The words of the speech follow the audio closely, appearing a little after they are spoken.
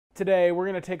Today we're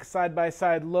going to take a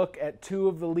side-by-side look at two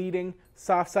of the leading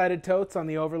soft-sided totes on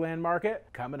the overland market.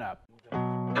 Coming up. A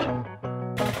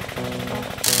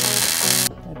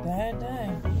bad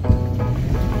day.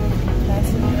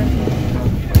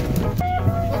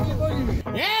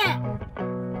 Yeah!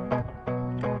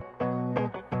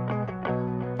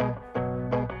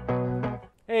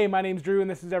 Hey, my name's Drew and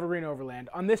this is Evergreen Overland.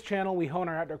 On this channel we hone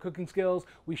our outdoor cooking skills,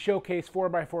 we showcase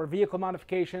 4x4 vehicle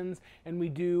modifications, and we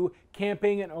do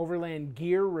camping and overland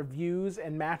gear reviews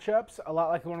and matchups, a lot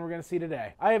like the one we're going to see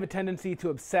today. I have a tendency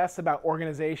to obsess about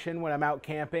organization when I'm out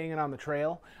camping and on the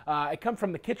trail. I come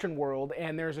from the kitchen world,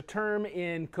 and there's a term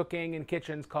in cooking and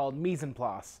kitchens called mise en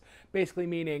place, basically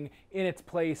meaning in its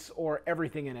place or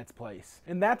everything in its place.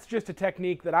 And that's just a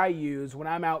technique that I use when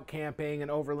I'm out camping and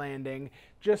overlanding,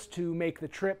 just to make the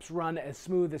trips run as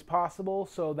smooth as possible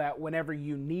so that whenever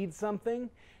you need something,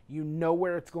 you know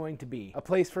where it's going to be. A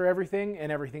place for everything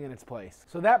and everything in its place.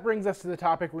 So that brings us to the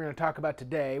topic we're going to talk about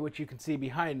today, which you can see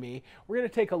behind me. We're going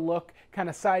to take a look kind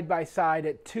of side by side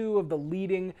at two of the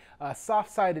leading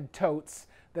soft-sided totes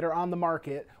that are on the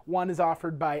market. One is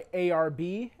offered by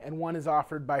ARB and one is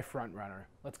offered by Front Runner.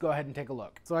 Let's go ahead and take a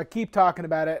look. So I keep talking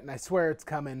about it and I swear it's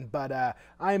coming, but I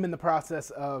am in the process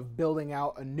of building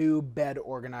out a new bed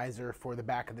organizer for the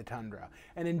back of the Tundra.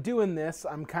 And in doing this,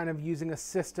 I'm kind of using a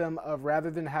system of,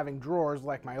 rather than having drawers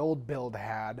like my old build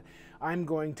had, I'm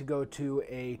going to go to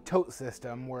a tote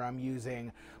system where I'm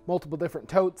using multiple different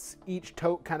totes. Each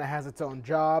tote kind of has its own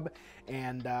job,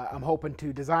 and I'm hoping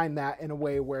to design that in a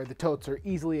way where the totes are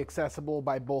easily accessible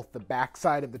by both the back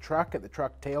side of the truck at the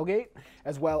truck tailgate,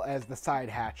 as well as the side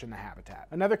hatch in the habitat.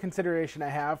 Another consideration I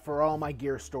have for all my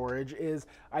gear storage is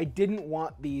I didn't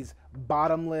want these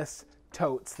bottomless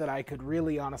totes that I could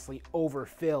really honestly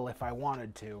overfill if I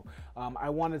wanted to. I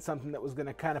wanted something that was going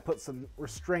to kind of put some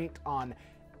restraint on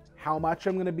how much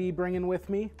I'm going to be bringing with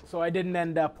me. So I didn't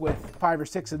end up with 5 or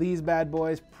 6 of these bad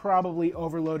boys, probably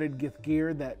overloaded with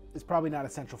gear that is probably not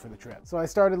essential for the trip. So I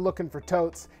started looking for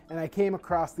totes, and I came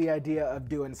across the idea of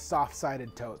doing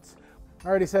soft-sided totes. I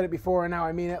already said it before and now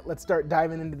I mean it. Let's start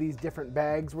diving into these different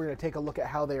bags. We're going to take a look at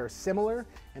how they are similar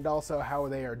and also how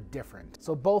they are different.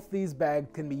 So both these bags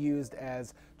can be used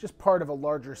as just part of a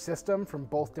larger system from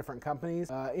both different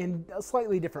companies in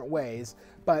slightly different ways,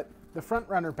 but the Front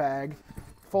Runner bag,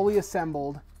 fully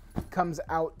assembled, comes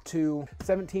out to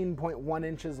 17.1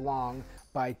 inches long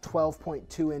by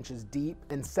 12.2 inches deep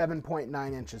and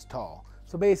 7.9 inches tall.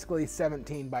 So basically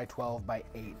 17 by 12 by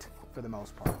 8 for the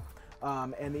most part.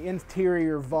 And the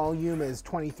interior volume is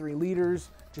 23 liters.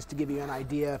 Just to give you an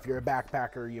idea, if you're a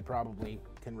backpacker, you probably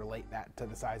can relate that to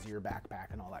the size of your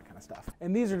backpack and all that kind of stuff.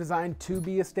 And these are designed to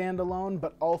be a standalone,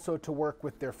 but also to work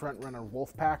with their Front Runner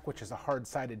Wolf Pack, which is a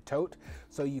hard-sided tote.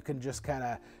 So you can just kind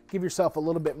of give yourself a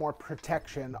little bit more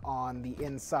protection on the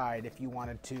inside if you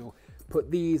wanted to put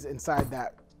these inside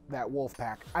that Wolf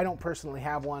Pack. I don't personally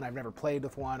have one. I've never played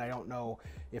with one. I don't know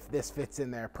if this fits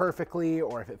in there perfectly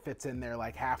or if it fits in there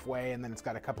like halfway and then it's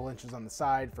got a couple inches on the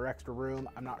side for extra room.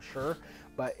 I'm not sure,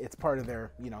 but it's part of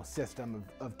their, you know, system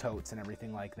of totes and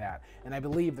everything like that. And I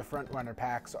believe the Front Runner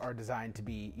packs are designed to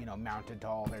be, you know, mounted to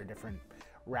all their different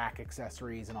rack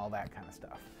accessories and all that kind of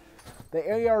stuff. The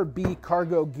ARB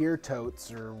cargo gear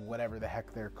totes, or whatever the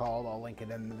heck they're called, I'll link it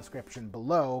in the description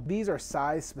below. These are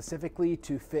sized specifically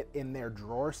to fit in their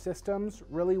drawer systems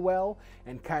really well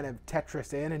and kind of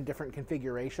Tetris in different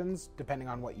configurations depending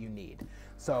on what you need.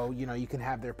 So, you know, you can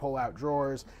have their pull-out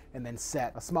drawers and then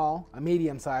set a small, a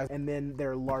medium size, and then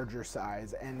their larger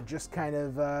size, and just kind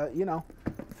of, you know,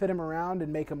 fit them around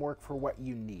and make them work for what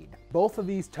you need. Both of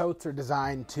these totes are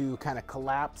designed to kind of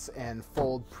collapse and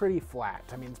fold pretty flat.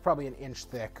 I mean, it's probably an inch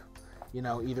thick, you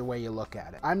know, either way you look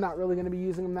at it. I'm not really going to be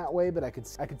using them that way, but I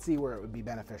could see where it would be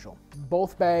beneficial.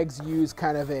 Both bags use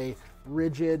kind of a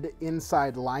rigid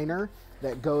inside liner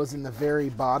that goes in the very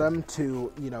bottom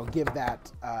to, you know, give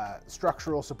that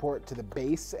structural support to the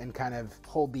base and kind of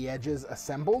hold the edges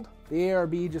assembled. The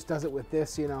ARB just does it with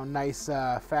this, you know, nice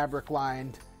fabric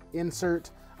lined insert.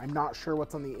 I'm not sure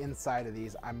what's on the inside of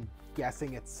these. I'm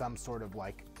guessing it's some sort of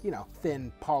like, you know,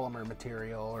 thin polymer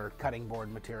material or cutting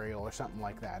board material or something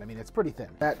like that. I mean, it's pretty thin.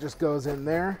 That just goes in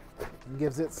there and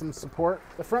gives it some support.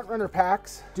 The Front Runner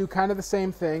packs do kind of the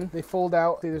same thing. They fold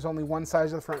out. See, there's only one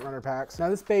size of the Front Runner packs. Now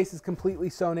this base is completely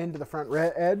sewn into the front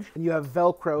edge, and you have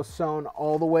Velcro sewn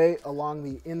all the way along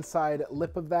the inside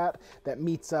lip of that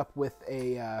meets up with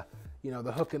a, you know,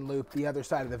 the hook and loop, the other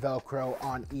side of the Velcro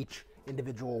on each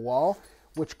individual wall,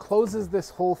 which closes this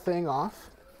whole thing off.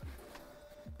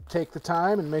 Take the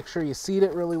time and make sure you seat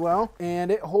it really well, and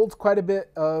it holds quite a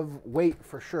bit of weight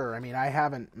for sure. I mean, I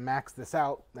haven't maxed this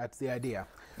out, that's the idea.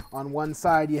 On one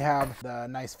side you have the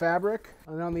nice fabric,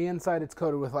 and on the inside it's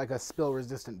coated with like a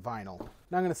spill-resistant vinyl.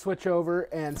 Now I'm going to switch over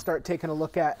and start taking a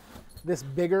look at this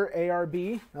bigger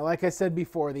ARB. Now, like I said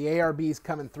before, the ARBs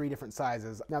come in 3 different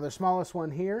sizes. Now, their smallest one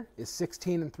here is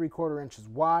 16 3/4 inches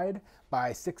wide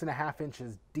by 6.5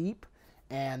 inches deep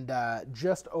and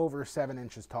just over 7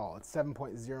 inches tall. It's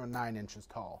 7.09 inches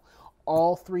tall.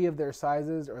 All 3 of their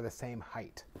sizes are the same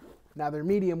height. Now, their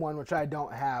medium one, which I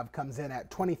don't have, comes in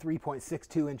at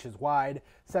 23.62 inches wide,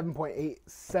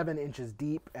 7.87 inches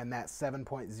deep, and that's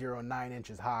 7.09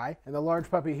 inches high. And the large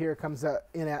puppy here comes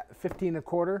in at 15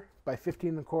 1/4 by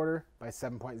 15 1/4 by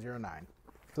 7.09.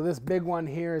 So this big one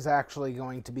here is actually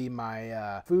going to be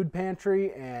my food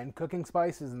pantry and cooking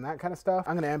spices and that kind of stuff.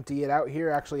 I'm going to empty it out here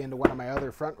actually into one of my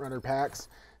other front runner packs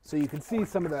so you can see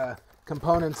some of the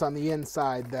components on the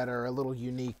inside that are a little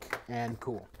unique and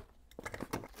cool.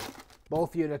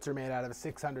 Both units are made out of a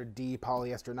 600D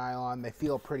polyester nylon. They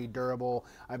feel pretty durable.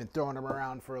 I've been throwing them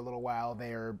around for a little while.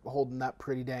 They are holding up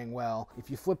pretty dang well. If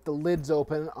you flip the lids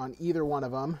open on either one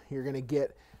of them, you're going to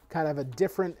get kind of a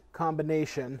different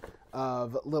combination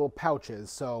of little pouches.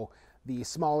 So the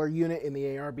smaller unit in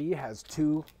the ARB has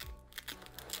 2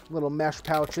 little mesh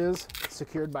pouches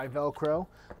secured by Velcro.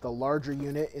 The larger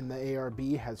unit in the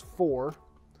ARB has 4.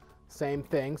 Same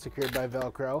thing, secured by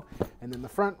Velcro. And then the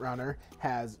front runner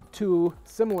has 2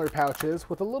 similar pouches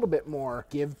with a little bit more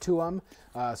give to them.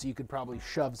 So you could probably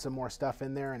shove some more stuff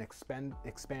in there and expand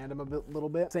them a little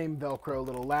bit. Same Velcro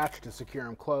little latch to secure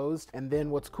them closed. And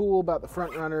then what's cool about the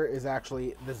front runner is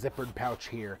actually the zippered pouch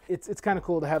here. It's kind of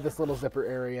cool to have this little zipper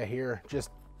area here, just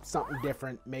something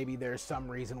different. Maybe there's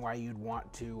some reason why you'd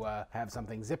want to have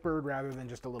something zippered rather than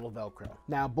just a little Velcro.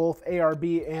 Now both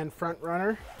ARB and front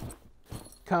runner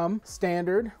come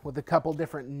standard with a couple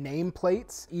different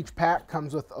nameplates. Each pack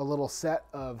comes with a little set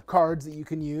of cards that you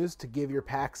can use to give your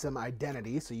pack some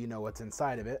identity so you know what's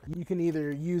inside of it. You can either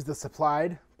use the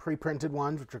supplied pre-printed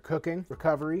ones, which are cooking,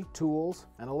 recovery, tools,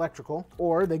 and electrical,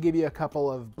 or they give you a couple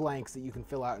of blanks that you can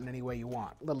fill out in any way you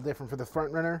want. A little different for the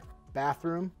front runner: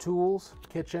 bathroom, tools,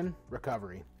 kitchen,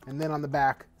 recovery. And then on the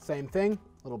back, same thing.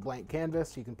 Little blank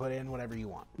canvas, you can put in whatever you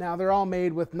want. Now they're all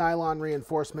made with nylon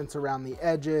reinforcements around the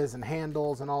edges and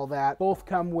handles and all that. Both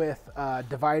come with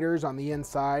dividers on the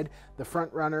inside. The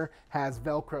front runner has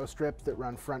Velcro strips that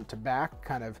run front to back,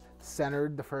 kind of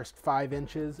centered the first 5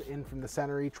 inches in from the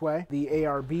center each way. The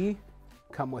ARB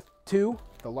come with 2,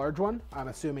 the large one. I'm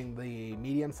assuming the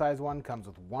medium-sized one comes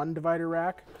with 1 divider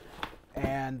rack,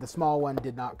 and the small one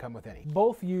did not come with any.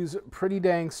 Both use pretty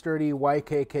dang sturdy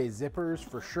YKK zippers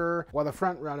for sure, while the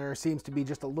front runner seems to be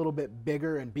just a little bit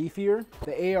bigger and beefier.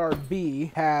 The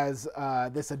ARB has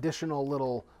this additional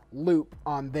little loop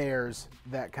on theirs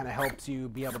that kind of helps you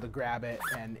be able to grab it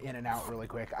and in and out really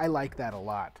quick. I like that a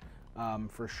lot,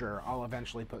 for sure. I'll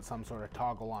eventually put some sort of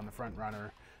toggle on the front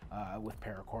runner with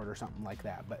paracord or something like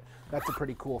that, but that's a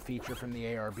pretty cool feature from the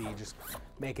ARB, just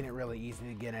making it really easy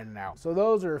to get in and out. So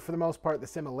those are, for the most part, the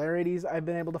similarities I've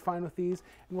been able to find with these,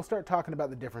 and we'll start talking about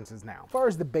the differences now. As far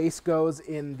as the base goes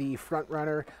in the front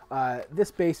runner, this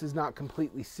base is not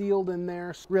completely sealed in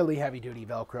there, really heavy-duty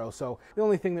Velcro, so the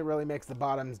only thing that really makes the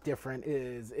bottoms different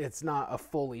is it's not a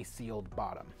fully sealed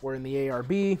bottom. Where in the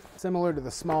ARB, similar to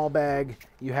the small bag,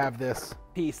 you have this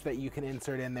piece that you can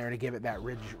insert in there to give it that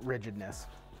rigidness.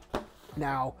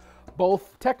 Now,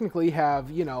 both technically have,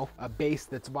 you know, a base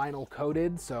that's vinyl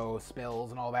coated, so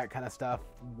spills and all that kind of stuff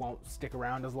won't stick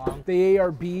around as long. The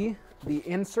ARB, the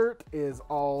insert is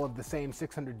all of the same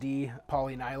 600D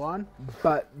poly nylon,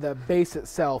 but the base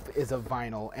itself is a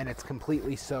vinyl and it's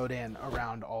completely sewed in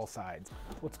around all sides.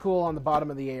 What's cool on the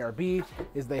bottom of the ARB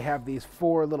is they have these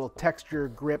 4 little texture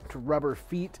gripped rubber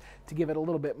feet to give it a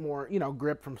little bit more, you know,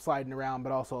 grip from sliding around,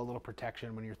 but also a little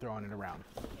protection when you're throwing it around.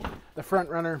 The front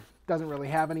runner doesn't really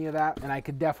have any of that, and I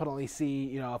could definitely see,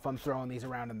 you know, if I'm throwing these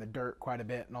around in the dirt quite a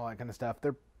bit and all that kind of stuff,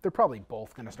 they're probably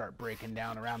both going to start breaking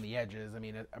down around the edges. I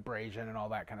mean, abrasion and all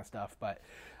that kind of stuff, but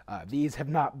these have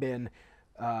not been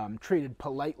treated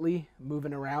politely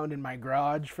moving around in my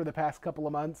garage for the past couple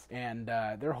of months, and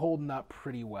they're holding up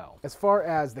pretty well. As far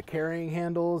as the carrying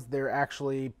handles, they're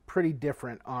actually pretty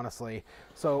different, honestly.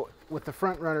 So with the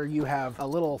front runner, you have a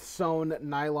little sewn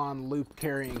nylon loop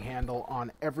carrying handle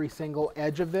on every single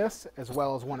edge of this, as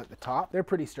well as one at the top. They're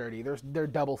pretty sturdy. They're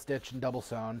double stitched and double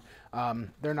sewn.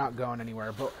 They're not going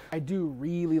anywhere, but I do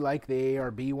really like the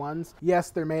ARB ones.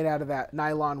 Yes, they're made out of that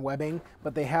nylon webbing,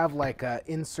 but they have like a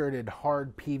inserted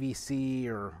hard PVC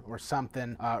or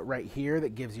something right here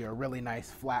that gives you a really nice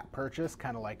flat purchase,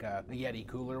 kind of like a Yeti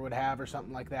cooler would have or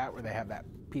something like that, where they have that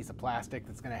piece of plastic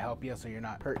that's going to help you so you're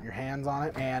not hurting your hands on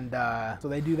it. And so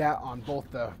they do that on both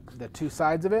the 2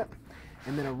 sides of it.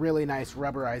 and then a really nice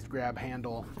rubberized grab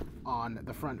handle on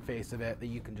the front face of it that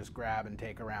you can just grab and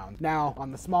take around. Now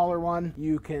on the smaller one,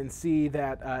 you can see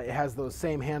that it has those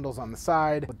same handles on the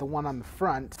side, but the one on the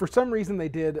front, for some reason they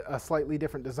did a slightly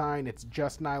different design. It's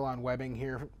just nylon webbing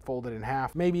here folded in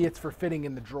half. Maybe it's for fitting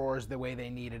in the drawers the way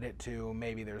they needed it to.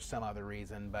 Maybe there's some other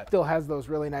reason, but still has those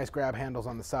really nice grab handles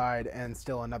on the side and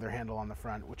still another handle on the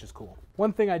front, which is cool.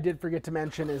 One thing I did forget to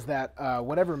mention is that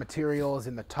whatever material is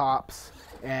in the tops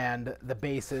and the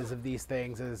bases of these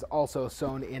things is also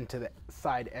sewn into the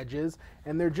side edges,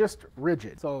 and they're just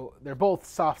rigid. So they're both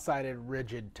soft-sided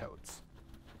rigid totes.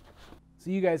 So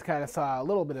you guys kind of saw a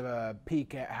little bit of a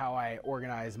peek at how I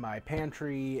organize my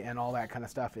pantry and all that kind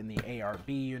of stuff in the ARB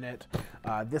unit.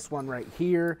 This one right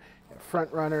here,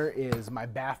 front runner, is my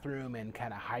bathroom and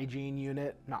kind of hygiene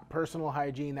unit. Not personal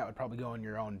hygiene, that would probably go in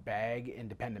your own bag,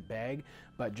 independent bag,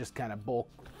 but just kind of bulk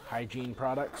hygiene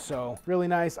products. So really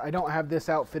nice. I don't have this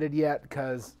outfitted yet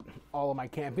because all of my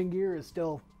camping gear is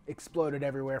still exploded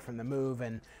everywhere from the move,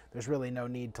 and there's really no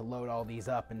need to load all these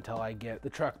up until I get the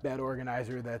truck bed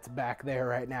organizer that's back there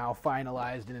right now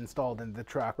finalized and installed into the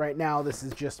truck. Right now this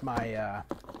is just my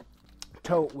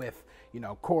tote with, you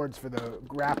know, cords for the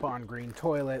wrap-on green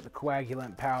toilet, the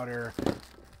coagulant powder,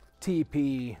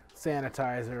 TP,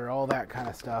 sanitizer, all that kind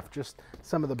of stuff. Just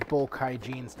some of the bulk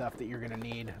hygiene stuff that you're gonna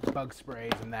need, bug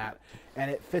sprays and that. And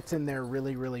it fits in there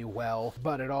really, really well,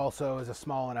 but it also is a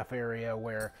small enough area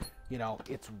where, you know,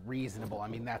 it's reasonable. I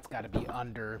mean, that's gotta be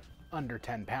under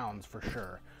 10 pounds for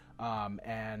sure.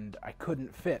 And I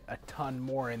couldn't fit a ton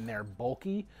more in there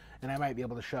bulky, and I might be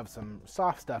able to shove some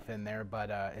soft stuff in there, but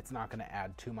it's not gonna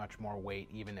add too much more weight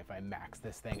even if I max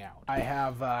this thing out. I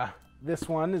have, this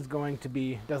one is going to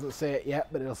be, doesn't say it yet,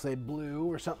 but it'll say blue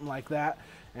or something like that,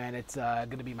 and it's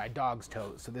gonna be my dog's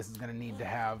tote, so this is gonna need to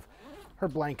have, her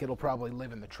blanket will probably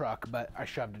live in the truck, but I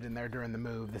shoved it in there during the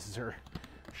move. This is her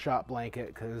shop blanket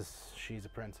because she's a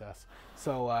princess.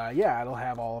 So yeah, it'll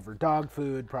have all of her dog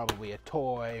food, probably a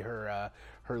toy,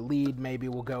 her lead maybe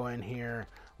will go in here,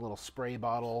 a little spray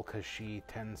bottle because she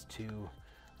tends to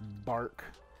bark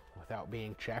without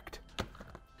being checked.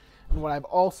 And what I've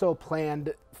also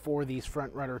planned for these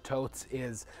front runner totes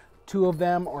is 2 of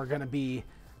them are going to be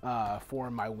for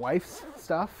my wife's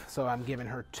stuff. So I'm giving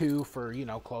her 2 for, you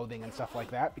know, clothing and stuff like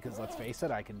that, because let's face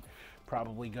it, I could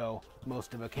probably go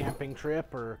most of a camping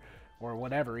trip or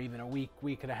whatever, even a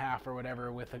week and a half or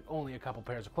whatever with only a couple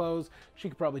pairs of clothes. She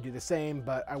could probably do the same,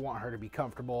 but I want her to be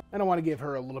comfortable and I want to give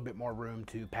her a little bit more room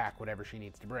to pack whatever she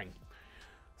needs to bring.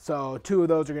 So 2 of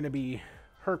those are going to be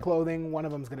her clothing, 1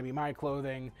 of them is going to be my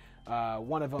clothing,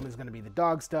 1 of them is going to be the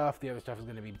dog stuff, the other stuff is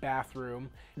going to be bathroom.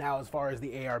 Now as far as the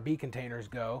ARB containers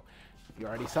go, you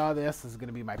already saw this is going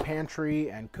to be my pantry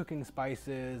and cooking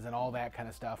spices and all that kind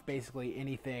of stuff. Basically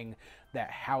anything that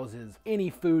houses any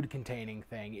food containing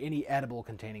thing, any edible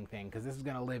containing thing, because this is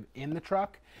going to live in the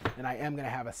truck, and I am going to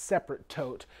have a separate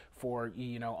tote for,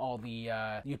 you know, all the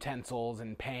utensils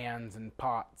and pans and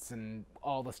pots and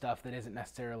all the stuff that isn't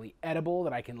necessarily edible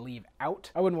that I can leave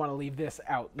out. I wouldn't want to leave this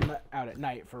out at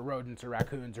night for rodents or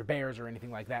raccoons or bears or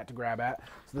anything like that to grab at.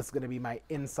 So this is going to be my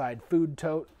inside food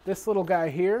tote. This little guy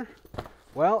here,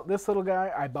 well, this little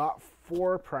guy I bought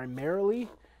for primarily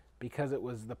because it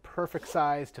was the perfect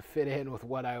size to fit in with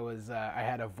what I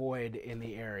had a void in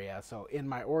the area. So in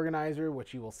my organizer,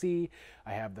 which you will see,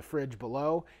 I have the fridge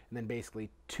below, and then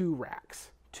basically 2 racks,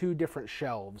 2 different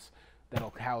shelves that'll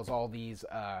house all these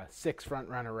 6 front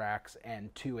runner racks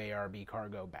and 2 ARB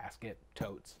cargo basket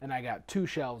totes. And I got 2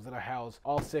 shelves that'll house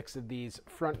all 6 of these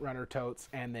front runner totes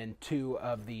and then 2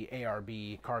 of the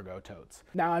ARB cargo totes.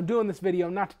 Now I'm doing this video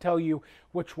not to tell you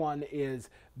which one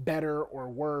is better or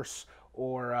worse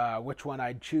or which one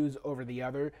I'd choose over the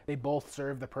other. They both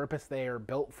serve the purpose they are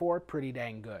built for pretty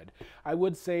dang good. I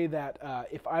would say that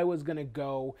if I was gonna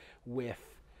go with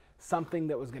something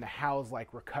that was going to house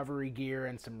like recovery gear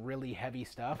and some really heavy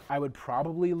stuff, I would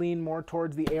probably lean more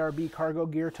towards the ARB cargo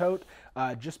gear tote,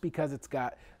 just because it's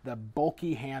got the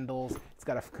bulky handles, it's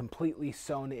got a completely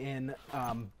sewn in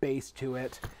base to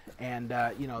it, and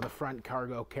you know, the front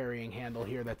cargo carrying handle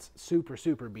here that's super,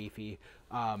 super beefy.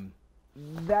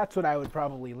 That's what I would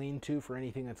probably lean to for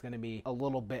anything that's going to be a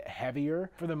little bit heavier.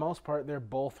 For the most part, they're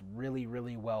both really,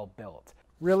 really well built.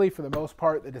 Really, for the most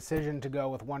part, the decision to go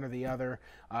with one or the other,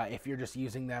 if you're just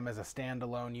using them as a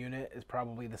standalone unit, is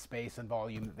probably the space and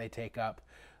volume that they take up,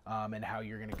 and how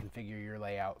you're going to configure your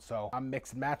layout. So I'm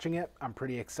mix and matching it. I'm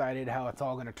pretty excited how it's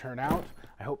all going to turn out.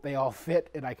 I hope they all fit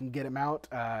and I can get them out.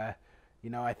 You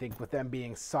know, I think with them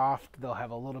being soft, they'll have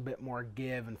a little bit more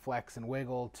give and flex and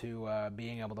wiggle to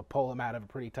being able to pull them out of a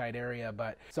pretty tight area.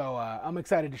 But so I'm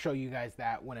excited to show you guys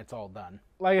that when it's all done.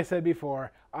 Like I said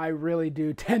before, I really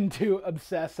do tend to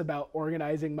obsess about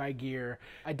organizing my gear.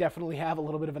 I definitely have a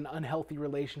little bit of an unhealthy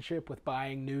relationship with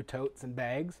buying new totes and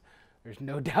bags. There's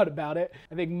no doubt about it.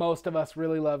 I think most of us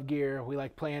really love gear. We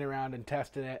like playing around and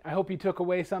testing it. I hope you took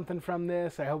away something from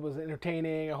this. I hope it was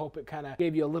entertaining. I hope it kind of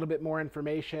gave you a little bit more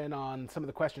information on some of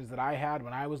the questions that I had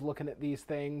when I was looking at these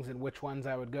things and which ones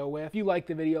I would go with. If you liked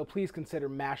the video, please consider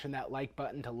mashing that like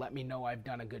button to let me know I've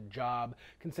done a good job.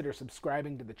 Consider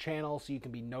subscribing to the channel so you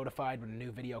can be notified when a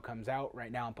new video comes out.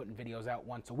 Right now I'm putting videos out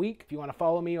once a week. If you want to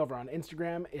follow me over on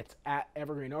Instagram, it's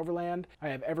 @EvergreenOverland. I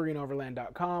have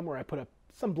evergreenoverland.com where I put up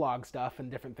some blog stuff and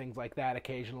different things like that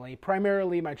occasionally.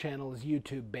 Primarily my channel is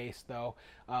YouTube based though.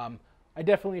 I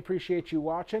definitely appreciate you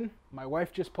watching. My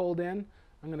wife just pulled in.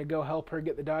 I'm gonna go help her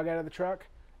get the dog out of the truck,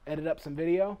 edit up some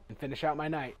video, and finish out my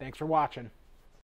night. Thanks for watching.